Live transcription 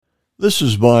This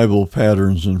is Bible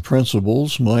Patterns and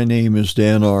Principles. My name is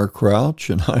Dan R.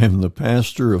 Crouch, and I am the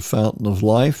pastor of Fountain of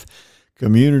Life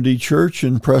Community Church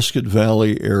in Prescott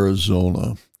Valley,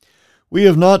 Arizona. We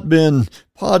have not been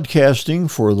podcasting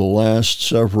for the last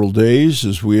several days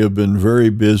as we have been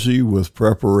very busy with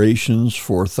preparations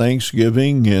for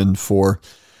Thanksgiving and for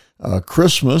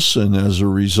Christmas, and as a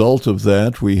result of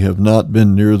that, we have not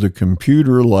been near the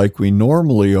computer like we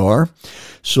normally are.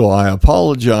 So I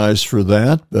apologize for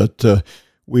that, but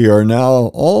we are now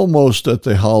almost at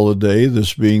the holiday,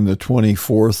 this being the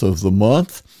 24th of the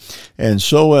month. And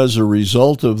so as a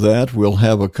result of that, we'll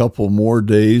have a couple more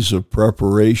days of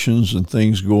preparations and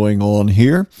things going on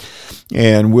here.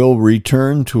 And we'll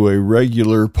return to a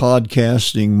regular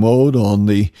podcasting mode on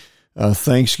the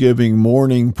Thanksgiving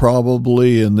morning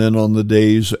probably, and then on the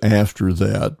days after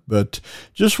that. But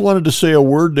just wanted to say a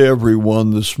word to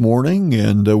everyone this morning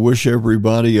and wish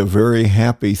everybody a very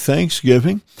happy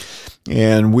Thanksgiving.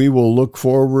 And we will look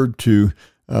forward to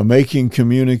making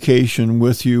communication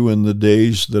with you in the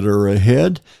days that are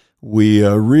ahead. We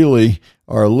really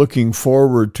are looking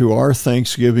forward to our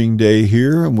Thanksgiving Day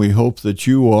here, and we hope that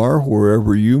you are,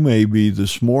 wherever you may be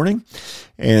this morning.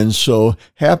 And so,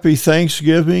 happy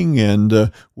Thanksgiving,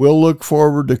 and we'll look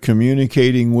forward to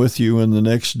communicating with you in the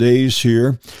next days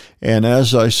here. And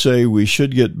as I say, we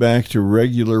should get back to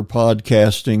regular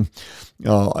podcasting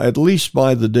at least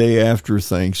by the day after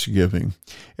Thanksgiving.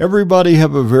 Everybody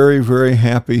have a very, very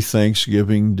happy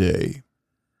Thanksgiving Day.